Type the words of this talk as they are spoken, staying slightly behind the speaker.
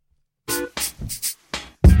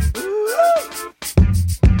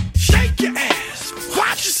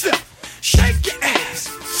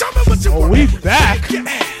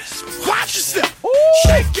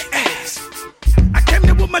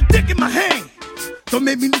Don't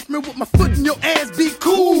make me lift me with my foot in your ass, be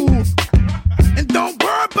cool. And don't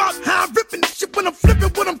worry about how I'm ripping this shit when I'm flipping,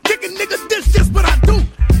 when I'm kicking, nigga, this just what I do.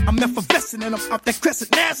 I'm effervescent and I'm off that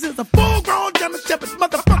crescent. Now since a full-grown German Shepherd,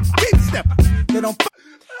 motherfucker, keep stepping. They don't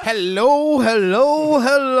Hello.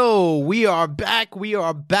 We are back.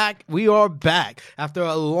 After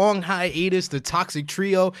a long hiatus, the Toxic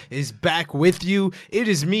Trio is back with you. It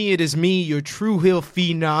is me, your True Hill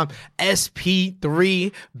Phenom,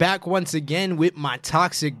 SP3, back once again with my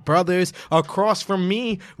Toxic brothers. Across from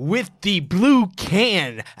me with the blue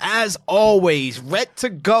can, as always, red to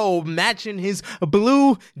go, matching his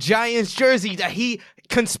blue Giants jersey that he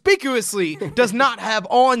conspicuously does not have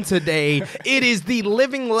on today. It is the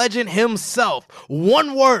living legend himself.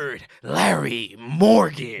 One word, Larry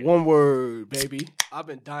Morgan. One word, baby. I've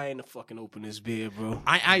been dying to fucking open this beer, bro.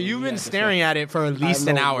 You've been staring at it for at least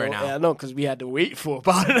an hour bro. now. Yeah, I know, because we had to wait for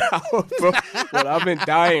about an hour, bro. But I've been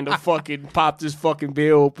dying to fucking pop this fucking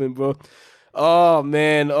beer open, bro. Oh,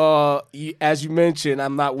 man. As you mentioned,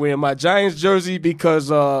 I'm not wearing my Giants jersey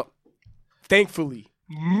because, thankfully,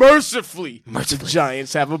 mercifully, the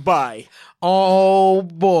Giants have a bye. Oh,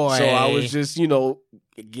 boy. So I was just,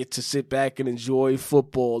 get to sit back and enjoy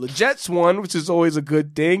football. The Jets won, which is always a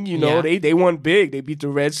good thing. They won big. They beat the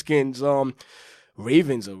Redskins.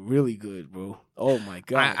 Ravens are really good, bro. Oh, my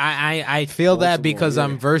God. I feel that because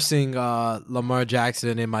I'm versing Lamar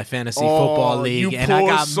Jackson in my fantasy football league, and I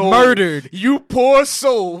got murdered. You poor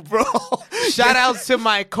soul, bro. Shout outs to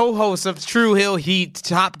my co-host of True Hill Heat,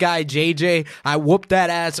 top guy JJ. I whooped that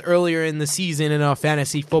ass earlier in the season, in our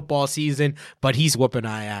fantasy football season, but he's whooping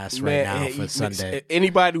our ass right now for Sunday.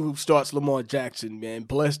 Anybody who starts Lamar Jackson, man,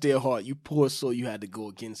 bless their heart. You poor soul, you had to go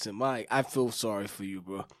against him. I feel sorry for you,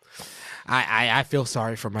 bro. I feel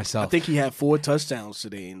sorry for myself. I think he had 4 touchdowns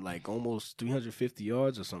today and like almost 350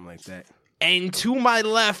 yards or something like that. And to my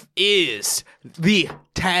left is the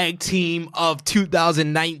tag team of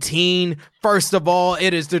 2019. First of all,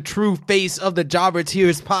 it is the true face of the Jobber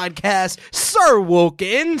Tears podcast, Sir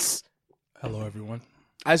Wilkins. Hello, everyone.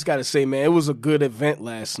 I just got to say, man, it was a good event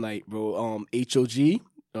last night, bro. HOG,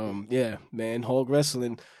 yeah, man, Hog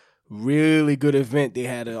Wrestling. Really good event. They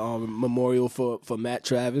had a memorial for Matt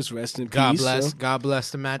Travis. Rest in peace. God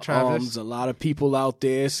bless the Matt Travis. There's a lot of people out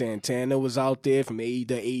there. Santana was out there from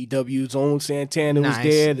AEW's own Santana was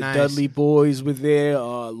there. The Dudley Boys were there.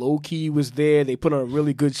 Low Key was there. They put on a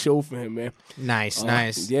really good show for him, man. Nice.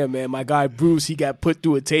 Yeah, man. My guy Bruce, he got put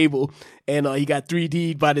through a table. And he got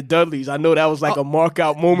 3D'd by the Dudleys. I know that was like a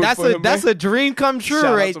mark-out moment for him. That's a dream come true.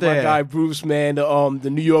 Shout right out to there. My guy Bruce, man, the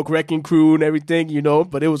New York Wrecking Crew and everything,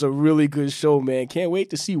 But it was a really good show, man. Can't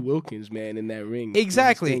wait to see Wilkins, man, in that ring.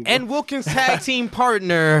 Exactly. And Wilkins' tag team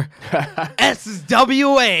partner,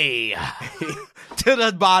 SWA. To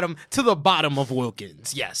the bottom of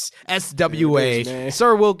Wilkins. Yes. SWA. Is,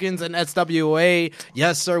 Sir Wilkins and SWA.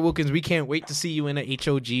 Yes, Sir Wilkins, we can't wait to see you in an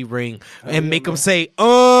HOG ring and make them say,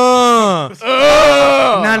 nah. Nah.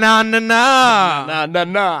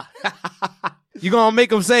 You gonna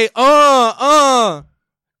make them say, nah.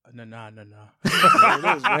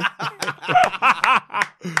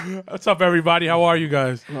 What's up, everybody? How are you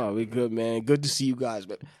guys? Oh, we good, man. Good to see you guys,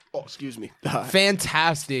 man. Oh, excuse me.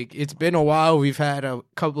 Fantastic. It's been a while. We've had a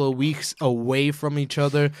couple of weeks away from each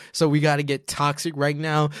other, so we got to get toxic right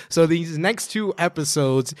now. So these next 2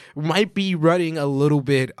 episodes might be running a little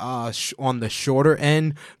bit on the shorter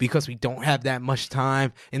end because we don't have that much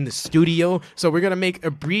time in the studio. So we're going to make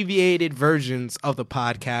abbreviated versions of the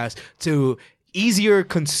podcast to easier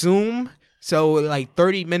consume. So like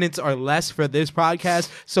 30 minutes or less for this podcast.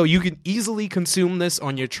 So you can easily consume this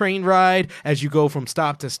on your train ride as you go from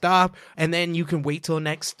stop to stop. And then you can wait till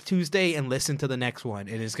next Tuesday and listen to the next one.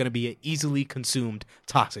 And it's going to be an easily consumed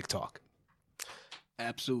Toxic Talk.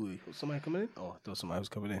 Absolutely. Was somebody coming in? Oh, I thought somebody was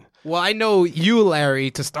coming in. Well, I know you, Larry,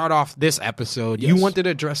 to start off this episode, yes. You wanted to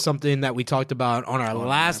address something that we talked about on our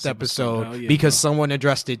last episode because someone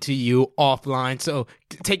addressed it to you offline. So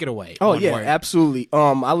take it away. Oh, yeah, absolutely.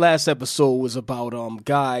 Our last episode was about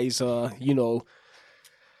guys,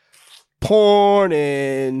 porn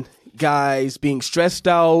and guys being stressed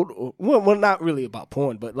out. Well, not really about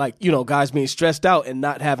porn, but guys being stressed out and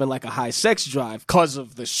not having like a high sex drive because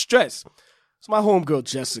of the stress. So my homegirl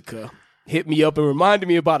Jessica hit me up and reminded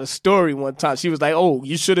me about a story one time. She was like, "Oh,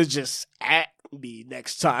 you should have just at me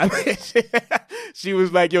next time." She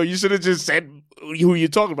was like, "Yo, you should have just said who you're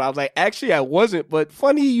talking about." I was like, "Actually, I wasn't, but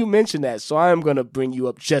funny you mentioned that." So I am gonna bring you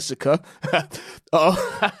up, Jessica.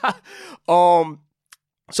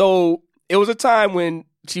 So it was a time when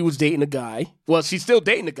she was dating a guy. Well, she's still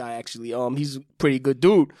dating a guy actually. He's a pretty good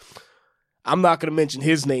dude. I'm not gonna mention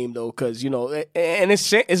his name though, because and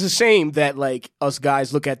it's a shame that like us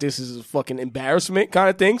guys look at this as a fucking embarrassment kind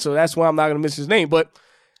of thing. So that's why I'm not gonna mention his name. But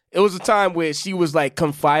it was a time where she was like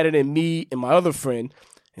confided in me and my other friend,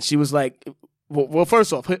 and she was like, well,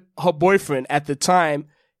 first off, her boyfriend at the time,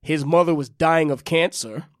 his mother was dying of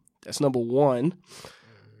cancer. That's number one.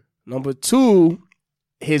 Number two,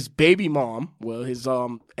 his baby mom, well, his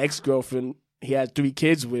ex-girlfriend he had 3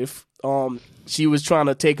 kids with, she was trying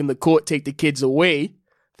to take him to court, take the kids away.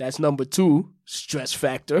 That's number 2, stress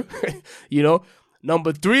factor.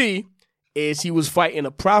 Number 3 is he was fighting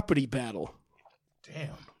a property battle. Damn.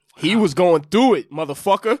 He was going through it,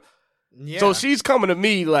 motherfucker. Yeah. So she's coming to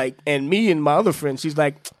me like, and me and my other friend, she's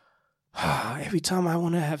like, every time I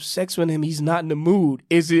want to have sex with him, he's not in the mood.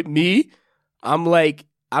 Is it me? I'm like,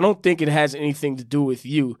 I don't think it has anything to do with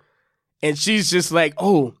you. And she's just like,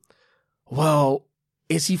 oh, well,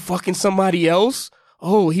 is he fucking somebody else?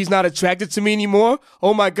 Oh, he's not attracted to me anymore?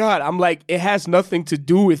 Oh my God. I'm like, it has nothing to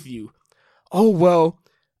do with you. Oh, well,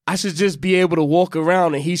 I should just be able to walk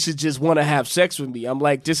around and he should just want to have sex with me. I'm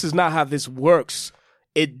like, this is not how this works.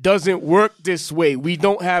 It doesn't work this way. We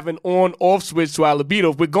don't have an on-off switch to our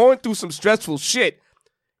libido. If we're going through some stressful shit,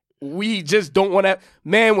 we just don't want to.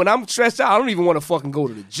 Man, when I'm stressed out, I don't even want to fucking go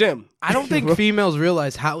to the gym. I don't think females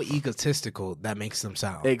realize how egotistical that makes them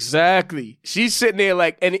sound. Exactly. She's sitting there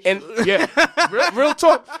like, and yeah, real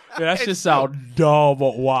talk. Yeah, that just sound dumb,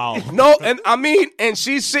 but wow. No, and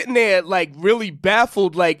she's sitting there like really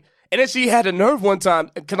baffled, like, and then she had a nerve one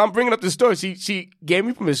time, because I'm bringing up this story. She gave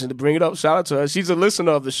me permission to bring it up. Shout out to her. She's a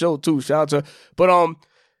listener of the show too. Shout out to her. But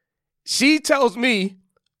she tells me,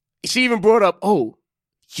 she even brought up, oh,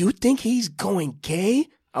 you think he's going gay?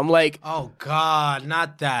 I'm like, oh God,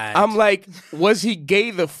 not that. I'm like, was he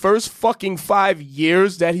gay the first fucking 5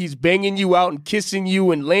 years that he's banging you out and kissing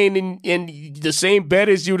you and laying in the same bed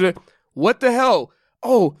as you? What the hell?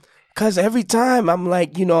 Oh, because every time I'm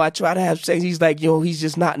like, I try to have sex, he's like, he's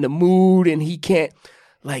just not in the mood and he can't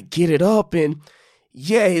like get it up. And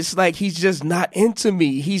yeah, it's like he's just not into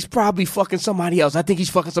me. He's probably fucking somebody else. I think he's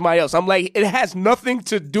fucking somebody else. I'm like, it has nothing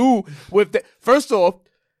to do with that. First off,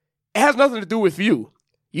 it has nothing to do with you.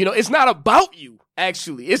 It's not about you,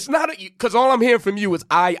 actually. It's not, because all I'm hearing from you is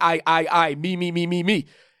I, me.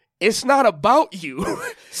 It's not about you.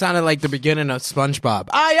 Sounded like the beginning of SpongeBob.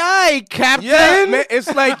 Aye, Captain. Yeah, man,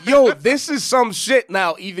 it's like, yo, this is some shit.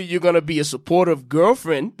 Now, either you're going to be a supportive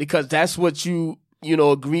girlfriend, because that's what you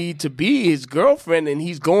agreed to be, his girlfriend, and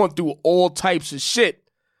he's going through all types of shit.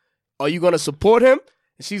 Are you going to support him?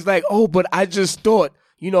 And she's like, oh, but I just thought,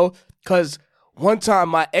 because one time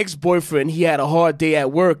my ex-boyfriend, he had a hard day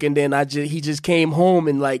at work, and then he just came home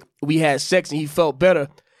and like we had sex and he felt better.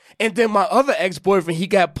 And then my other ex-boyfriend, he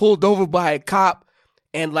got pulled over by a cop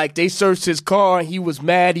and like they searched his car and he was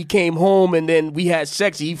mad. He came home and then we had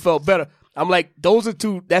sex and he felt better. I'm like, those are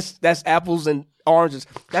two, that's apples and oranges.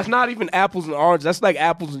 That's not even apples and oranges. That's like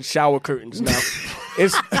apples and shower curtains now.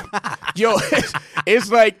 It's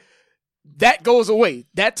like, that goes away.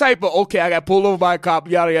 That type of, okay, I got pulled over by a cop,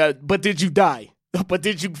 yada, yada, but did you die? But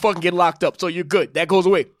did you fucking get locked up? So you're good. That goes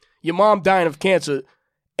away. Your mom dying of cancer,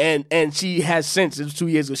 and she has since, it was 2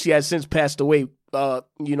 years ago, she has since passed away,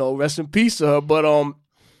 rest in peace to her, but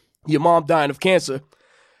your mom dying of cancer,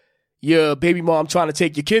 your baby mom trying to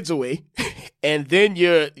take your kids away, and then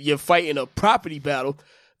you're fighting a property battle.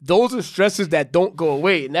 Those are stresses that don't go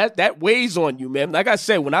away, and that weighs on you, man. Like I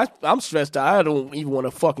said, when I'm stressed out, I don't even want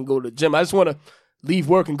to fucking go to the gym. I just want to leave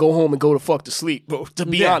work and go home and go to fuck to sleep, bro, to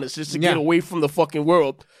be honest, just to get away from the fucking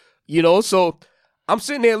world, So I'm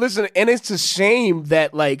sitting there listening, and it's a shame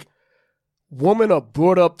that, like, women are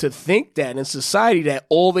brought up to think that in society that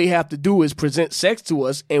all they have to do is present sex to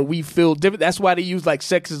us, and we feel different. That's why they use, like,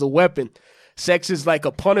 sex as a weapon. Sex is like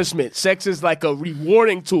a punishment. Sex is like a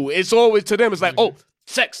rewarding tool. It's always to them, it's like, oh,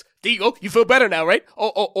 sex. There you go. You feel better now, right?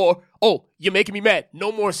 Oh, you're making me mad.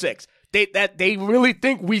 No more sex. They really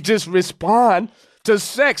think we just respond to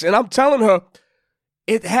sex. And I'm telling her,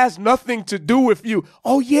 it has nothing to do with you.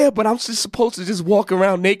 Oh, yeah, but I'm just supposed to just walk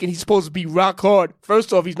around naked. He's supposed to be rock hard.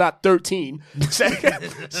 First off, he's not 13.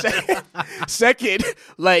 Second,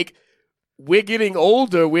 like, we're getting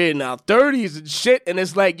older. We're in our 30s and shit. And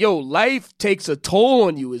it's like, yo, life takes a toll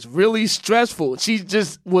on you. It's really stressful. She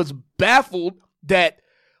just was baffled that,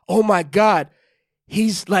 oh my God,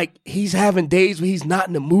 he's having days where he's not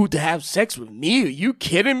in the mood to have sex with me. Are you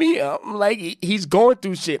kidding me? I'm like, he's going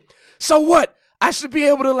through shit. So what? I should be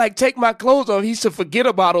able to like take my clothes off. He should forget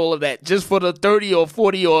about all of that just for the 30 or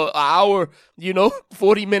 40 or an hour,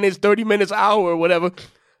 40 minutes, 30 minutes, hour or whatever.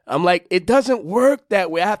 I'm like, it doesn't work that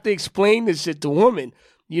way. I have to explain this shit to women,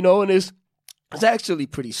 and It's actually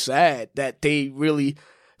pretty sad that they really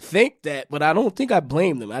think that, but I don't think I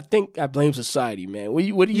blame them. I think I blame society, man.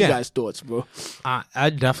 What are you guys' thoughts, bro? I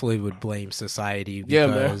definitely would blame society Yeah,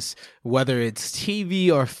 because whether it's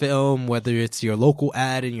TV or film, whether it's your local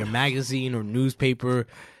ad in your magazine or newspaper,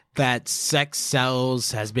 that sex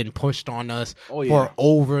sells has been pushed on us for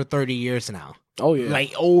over 30 years now. Oh, yeah.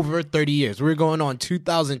 Like over 30 years. We're going on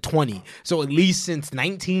 2020. So at least since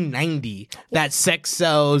 1990, that sex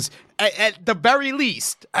sells, at the very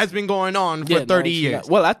least, has been going on for 30 years.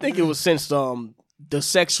 Well, I think it was since the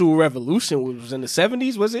sexual revolution was in the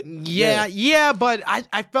 70s, was it? Yeah, but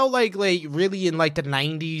I felt like really in like the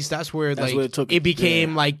 90s, that's where it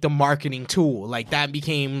became like the marketing tool. Like that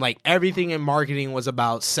became like everything in marketing was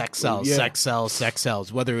about sex sells, sex sells, sex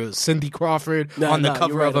sells. Whether it was Cindy Crawford on the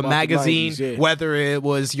cover of a magazine, 90s, whether it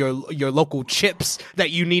was your local chips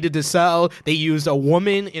that you needed to sell, they used a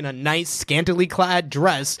woman in a nice scantily clad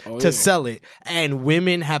dress to sell it. And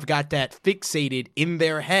women have got that fixated in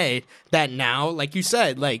their head that now, like you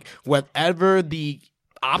said, like whatever the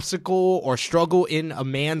obstacle or struggle in a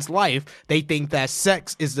man's life, they think that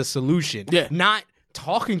sex is the solution. Yeah. Not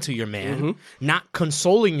talking to your man, not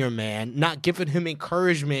consoling your man, not giving him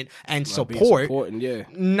encouragement and support.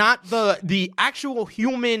 Not the actual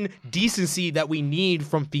human decency that we need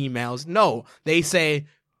from females. No, they say,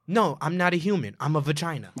 no, I'm not a human. I'm a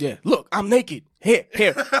vagina. Yeah, look, I'm naked. Here.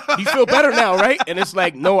 You feel better now, right? And it's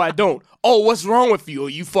like, no, I don't. Oh, what's wrong with you? Are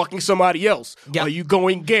you fucking somebody else? Yep. Are you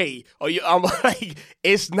going gay? I'm like,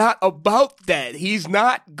 it's not about that. He's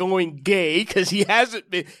not going gay because he hasn't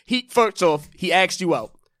been. First off, he asked you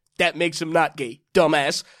out. That makes him not gay,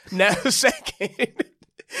 dumbass. Now, second,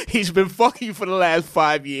 he's been fucking you for the last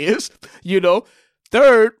 5 years, you know.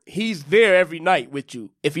 Third, he's there every night with you.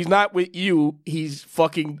 If he's not with you, he's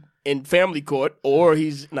fucking in family court or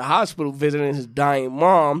he's in the hospital visiting his dying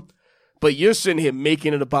mom. But you're sitting here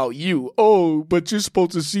making it about you. Oh, but you're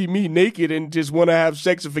supposed to see me naked and just want to have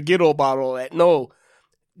sex and forget all about all that. No,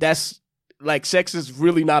 that's like sex is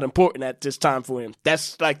really not important at this time for him.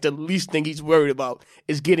 That's like the least thing he's worried about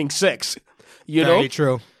is getting sex. You know? Very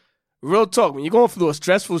true. Real talk, when you're going through a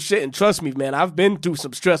stressful shit, and trust me, man, I've been through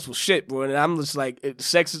some stressful shit, bro, and I'm just like,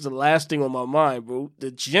 sex is the last thing on my mind, bro. The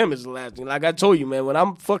gym is the last thing. Like I told you, man, when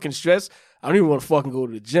I'm fucking stressed, I don't even want to fucking go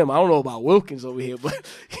to the gym. I don't know about Wilkins over here, but...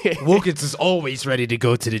 Wilkins is always ready to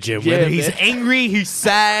go to the gym. Whether he's angry, he's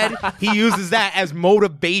sad, he uses that as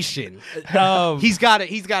motivation. He's got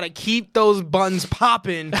to keep those buns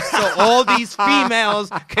popping so all these females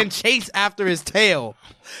can chase after his tail.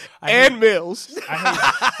 And Mills.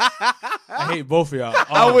 I hate both of y'all.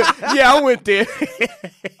 I went there.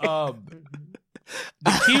 The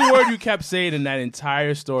key word you kept saying in that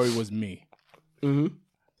entire story was me. Mm-hmm.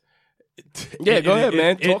 Yeah, go ahead,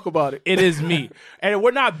 man. Talk about it. It is me. And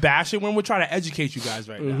we're not bashing when we're trying to educate you guys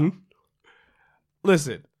right now.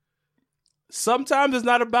 Listen, sometimes it's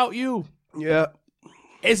not about you. Yeah.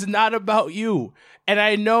 It's not about you. And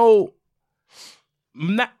I know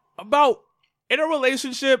not about in a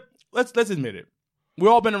relationship, let's admit it. We've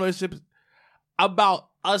all been in relationships. About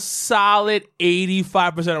a solid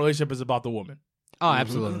 85% of relationship is about the woman. Oh,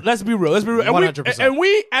 absolutely. Let's be real. 100%. And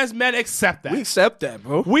we as men accept that. We accept that,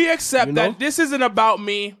 bro. We accept that this isn't about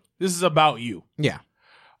me. This is about you. Yeah.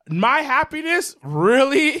 My happiness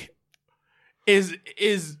really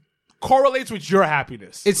is correlates with your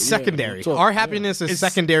happiness. It's secondary. Our happiness is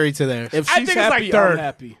secondary to theirs. If I she's think it's happy, like third. I'm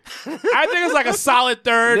happy. I think it's like a solid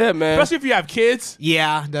third. Yeah, man. Especially if you have kids.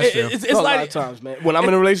 Yeah, that's true. It's a lot like of times, man. When I'm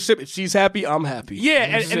in a relationship, if she's happy, I'm happy.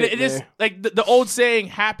 yeah, That's and it, it is man. like the old saying,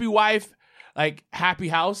 "Happy wife, like happy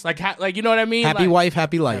house," like you know what I mean? Happy Like, wife,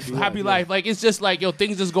 happy life. happy life. Like it's just like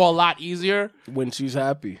things just go a lot easier. When she's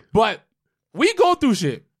happy. But we go through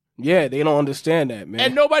shit, Yeah, they don't understand that, man.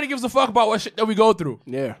 and nobody gives a fuck about what shit that we go through.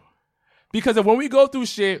 Yeah. Because when we go through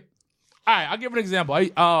shit, all right, I'll give an example.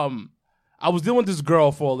 I was dealing with this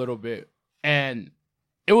girl for a little bit, and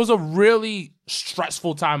it was a really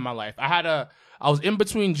stressful time in my life. I was in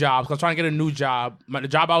between jobs. I was trying to get a new job. The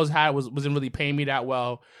job I wasn't really paying me that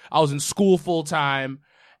well. I was in school full time,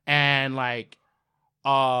 and like,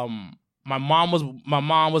 my mom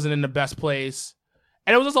wasn't in the best place,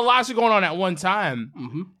 and it was just a lot of shit going on at one time.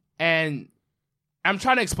 Mm-hmm. And I'm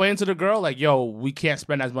trying to explain to the girl, like, yo, we can't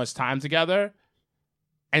spend as much time together.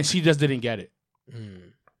 And she just didn't get it.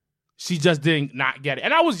 She just didn't not get it.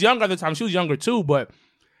 And I was younger at the time. She was younger too. But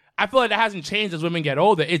I feel like that hasn't changed as women get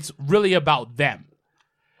older. It's really about them.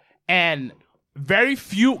 And very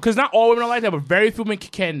few, because not all women are like that, but very few women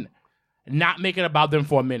can not make it about them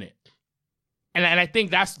for a minute. And I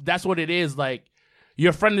think that's what it is. Like,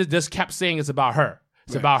 your friend just kept saying it's about her.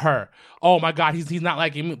 It's about her. Oh, my God, he's not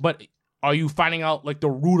liking me. But Are you finding out like the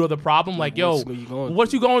root of the problem? Like, yo,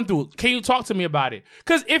 what you going through? Can you talk to me about it?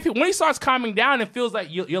 Because when he starts calming down and feels like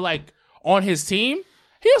you're like on his team,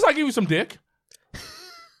 he'll start giving you some dick.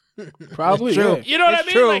 Probably. True. Yeah. You know what I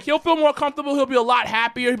mean? true. Like, he'll feel more comfortable. He'll be a lot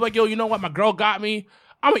happier. He'll be like, yo, you know what? My girl got me.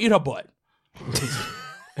 I'm gonna eat her butt.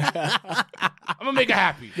 I'm gonna make her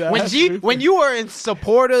happy. When you are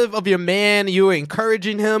supportive of your man, you are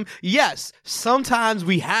encouraging him. Yes, sometimes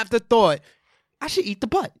we have the thought, I should eat the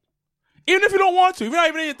butt. Even if you don't want to, if you're not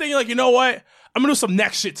even thinking like, you know what? I'm gonna do some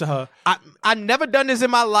next shit to her. I've never done this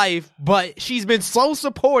in my life, but she's been so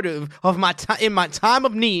supportive of in my time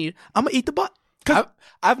of need. I'm gonna eat the butt.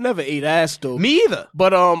 I've never ate ass though. Me either.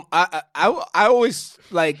 But I always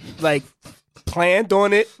like planned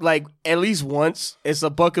on it like at least once. It's a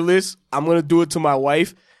bucket list. I'm gonna do it to my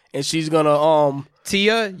wife, and she's gonna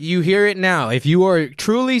Tia, you hear it now. If you are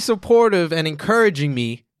truly supportive and encouraging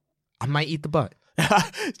me, I might eat the butt.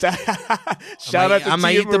 Shout out to I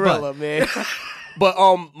might Tia eat the butt. Morella, man. But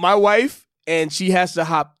my wife, and she has to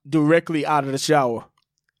hop directly out of the shower.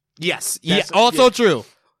 Yes. That's- Also yeah. true.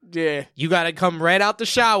 Yeah. You gotta come right out the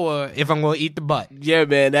shower if I'm gonna eat the butt. Yeah,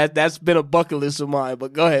 man, that's been a bucket list of mine.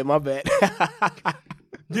 But go ahead, my bad.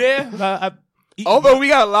 Yeah. Although we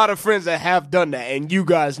got a lot of friends that have done that, and you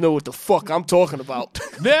guys know what the fuck I'm talking about.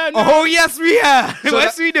 Yeah, no. Oh yes, we have.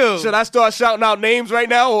 Yes, we do. Should I start shouting out names right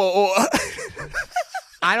now, or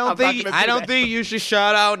I don't I'm not think gonna do that. you should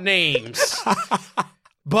shout out names.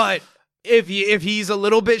 But if he's a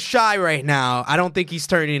little bit shy right now, I don't think he's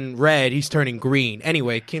turning red. He's turning green.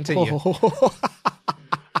 Anyway, continue.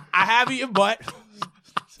 I have eaten butt.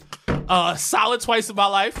 Solid twice in my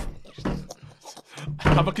life.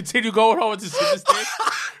 I'm gonna continue going on with this thing.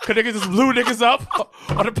 Cause niggas just blew niggas up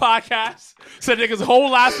on the podcast. Said niggas' whole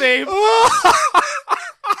last name.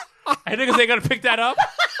 And niggas ain't gonna pick that up.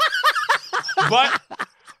 But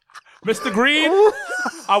Mr. Green,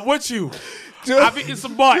 I'm with you. I've eaten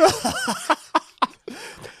some butt.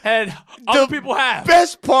 And other people have.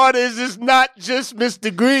 best part is it's not just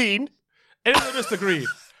Mr. Green. It isn't Mr. Green.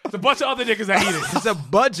 It's a bunch of other niggas that eat it. It's a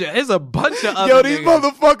bunch of other Yo, these niggas.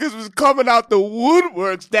 motherfuckers was coming out the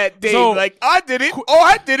woodworks that day. So- like, I did it. Oh,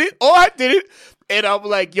 I did it. Oh, I did it. And I'm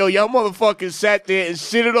like, yo, y'all motherfuckers sat there and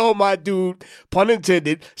shitted on my dude, pun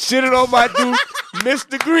intended, shitted on my dude,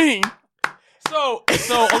 Mr. Green. So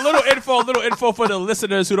a little info for the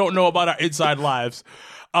listeners who don't know about our inside lives.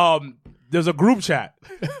 There's a group chat,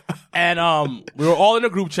 and we were all in a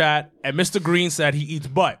group chat, and Mr. Green said he eats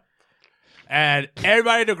butt, and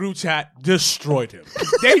everybody in the group chat destroyed him.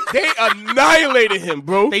 They annihilated him,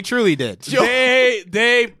 bro. They truly did.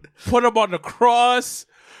 They put him on the cross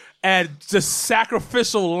and just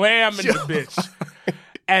sacrificial lamb in the bitch.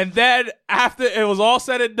 And then after it was all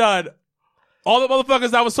said and done, all the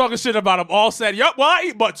motherfuckers that was talking shit about him all said, yup, well, I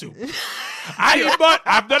eat butt too. I eat butt.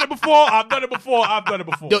 I've done it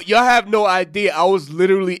before. Yo, y'all have no idea. I was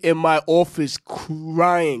literally in my office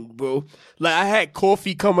crying, bro. Like, I had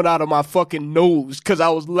coffee coming out of my fucking nose because I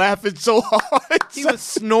was laughing so hard. He was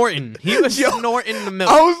snorting. He was Yo, snorting the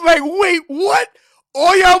milk. I was like, wait, what?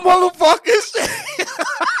 All y'all motherfuckers?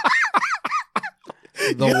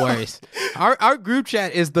 The worst. Our group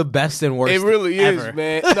chat is the best and worst. It really ever. is,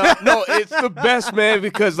 man. No, it's the best, man,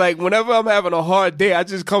 because, like, whenever I'm having a hard day, I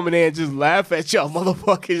just come in there and just laugh at y'all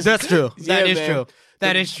motherfuckers. That's true. That is man. true.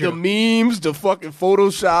 That is true. The memes, the fucking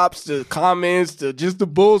photoshops, the comments, just the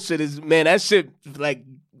bullshit is, man, that shit, like,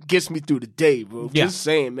 gets me through the day, bro. Yeah. Just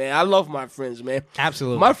saying, man. I love my friends, man.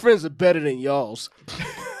 Absolutely. My friends are better than y'all's.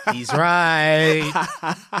 He's right.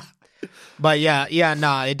 But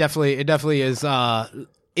nah, it definitely is.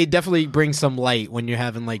 It definitely brings some light when you're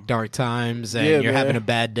having like dark times and you're man. having a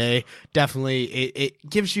bad day. Definitely, it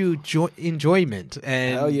gives you enjoyment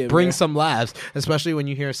Hell and yeah, brings man. some laughs, especially when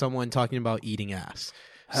you hear someone talking about eating ass.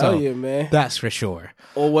 Hell yeah, man. That's for sure.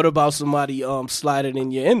 Or what about somebody sliding in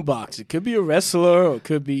your inbox? It could be a wrestler, or it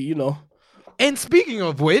could be, you know. And speaking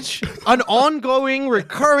of which, an ongoing,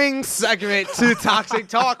 recurring segment to Toxic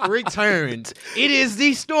Talk returns. It is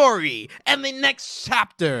the story and the next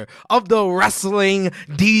chapter of the Wrestling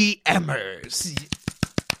DMers.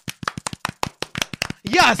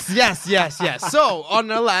 Yes. So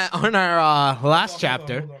on our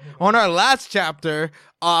last chapter,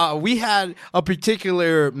 we had a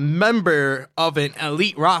particular member of an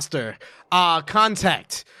elite roster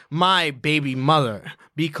contact my baby mother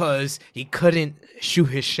because he couldn't shoot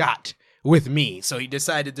his shot with me, so he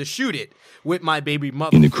decided to shoot it with my baby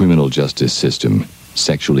mother. In the criminal justice system,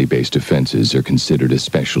 sexually based offenses are considered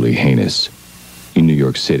especially heinous. In New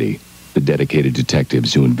York City, the dedicated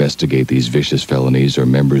detectives who investigate these vicious felonies are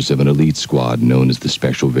members of an elite squad known as the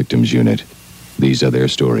Special Victims Unit. These are their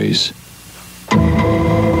stories.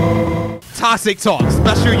 Toxic Talk,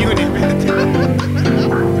 special unit.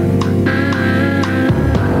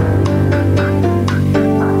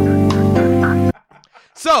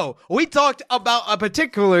 So, we talked about a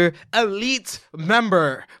particular elite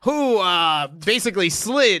member who basically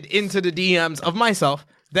slid into the DMs of myself,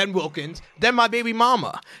 then Wilkins, then my baby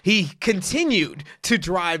mama. He continued to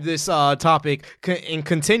drive this topic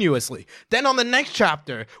continuously. Then on the next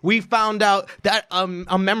chapter, we found out that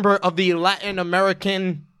a member of the Latin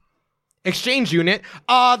American exchange unit,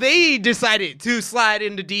 they decided to slide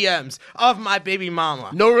into DMs of my baby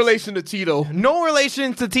mama. No relation to Tito. No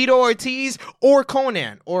relation to Tito Ortiz or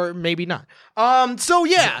Conan, or maybe not. So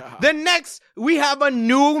yeah, the next we have a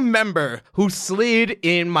new member who slid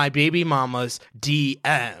in my baby mama's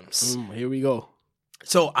DMs. Here we go.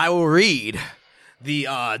 So I will read the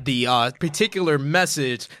particular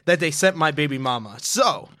message that they sent my baby mama.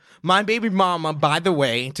 So, my baby mama, by the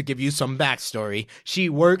way, to give you some backstory, she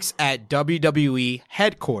works at WWE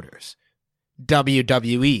headquarters.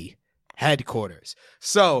 WWE headquarters.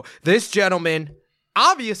 So, this gentleman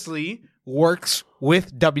obviously works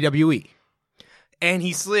with WWE. And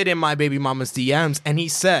he slid in my baby mama's DMs and he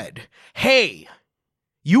said, "Hey,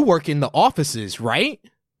 you work in the offices, right?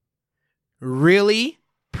 Really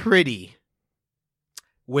pretty."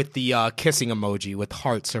 With the kissing emoji with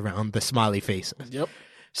hearts around the smiley faces. Yep.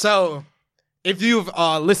 So, if you've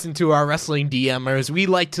listened to our wrestling DMers, we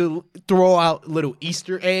like to throw out little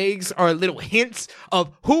Easter eggs or little hints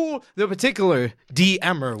of who the particular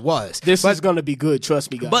DMer was. This is going to be good,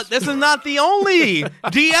 trust me, guys. But this is not the only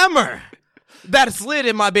DMer that slid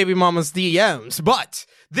in my baby mama's DMs. But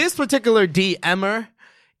this particular DMer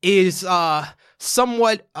is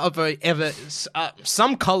somewhat of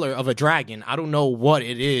some color of a dragon. I don't know what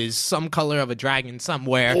it is. Some color of a dragon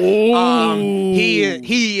somewhere. He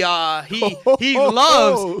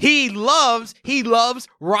loves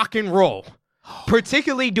rock and roll,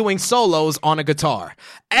 particularly doing solos on a guitar.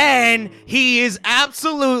 And he is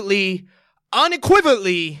absolutely,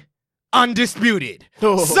 unequivocally undisputed.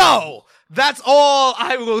 So that's all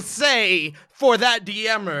I will say for that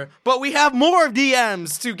DMer. But we have more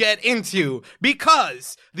DMs to get into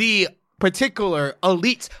because the particular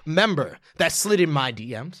elite member that slid in my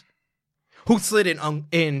DMs, who slid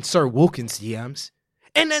in Sir Wilkins' DMs,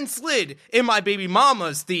 and then slid in my baby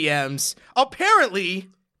mama's DMs, apparently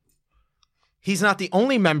he's not the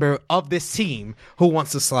only member of this team who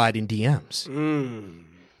wants to slide in DMs.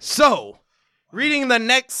 So, reading the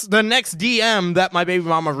next DM that my baby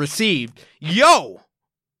mama received. Yo,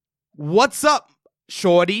 what's up,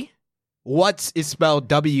 shorty? What's is spelled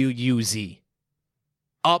W-U-Z.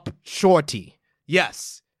 Up, shorty.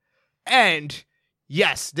 Yes. And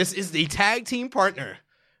yes, this is the tag team partner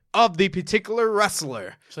of the particular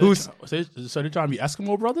wrestler who's... So they're trying to be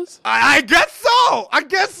Eskimo brothers? I guess so.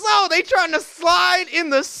 They trying to slide in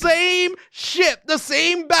the same ship, the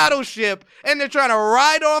same battleship, and they're trying to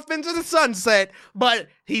ride off into the sunset. But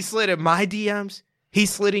he slid in my DMs. He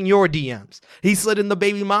slid in your DMs. He slid in the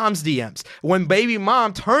baby mom's DMs. When baby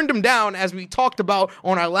mom turned him down, as we talked about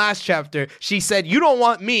on our last chapter, she said, "You don't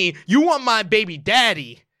want me. You want my baby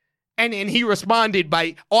daddy." And then he responded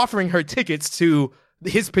by offering her tickets to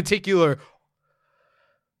his particular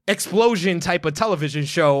explosion type of television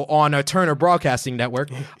show on a Turner Broadcasting Network.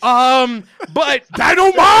 But I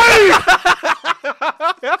don't mind.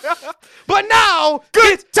 But now,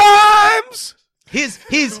 good times. His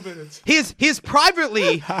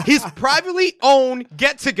privately owned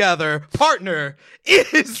get together partner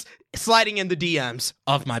is sliding in the DMs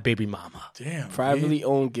of my baby mama. Damn. Privately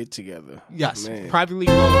owned get together. Yes, Man. privately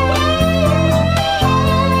owned.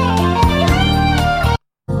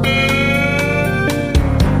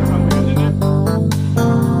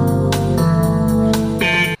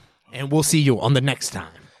 And we'll see you on the next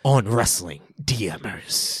time on Wrestling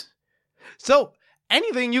DMers. So,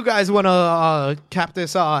 anything you guys want to cap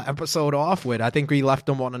this episode off with? I think we left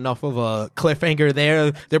them on enough of a cliffhanger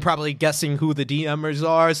there. They're probably guessing who the DMers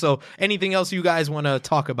are. So, anything else you guys want to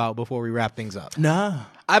talk about before we wrap things up? Nah.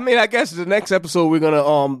 I mean, I guess the next episode we're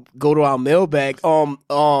gonna go to our mailbag.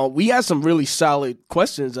 We had some really solid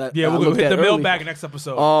questions. Yeah, we're gonna hit the mailbag next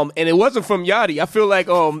episode. And it wasn't from Yachty. I feel like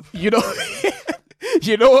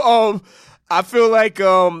I feel like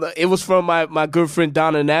it was from my good friend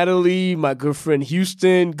Donna Natalie, my good friend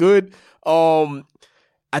Houston Good. I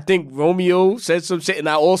think Romeo said some shit, and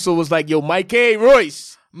I also was like, "Yo, Mike A.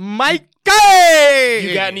 Royce, Mike A!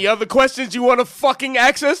 you got any other questions you want to fucking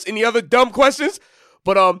ask us? Any other dumb questions?"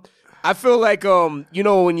 But I feel like when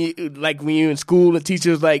you're in school, the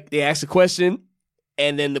teachers like they ask a question,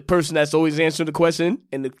 and then the person that's always answering the question,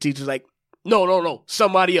 and the teacher's like, No.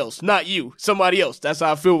 Somebody else, not you. Somebody else. That's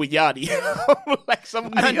how I feel with Yachty. Like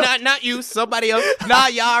somebody else. Not you, somebody else. Nah,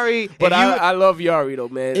 Yari. But I love Yari though,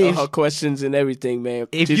 man. If- Her questions and everything, man.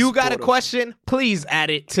 If Just you got a support her. question, please add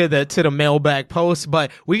it to the mailbag post.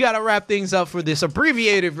 But we got to wrap things up for this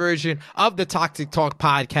abbreviated version of the Toxic Talk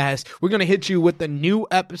podcast. We're going to hit you with the new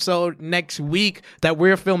episode next week that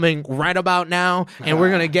we're filming right about now. And we're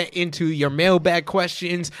going to get into your mailbag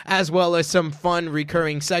questions as well as some fun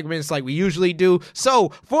recurring segments like we usually do. So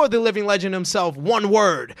for the living legend himself, one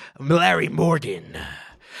word, Larry Morgan.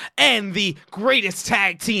 And the greatest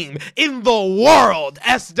tag team in the world,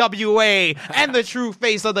 SWA, and the true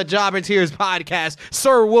face of the Jobber Tears podcast,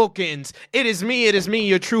 Sir Wilkins. It is me,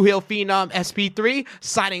 your True Heel Phenom SP3,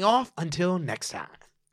 signing off until next time.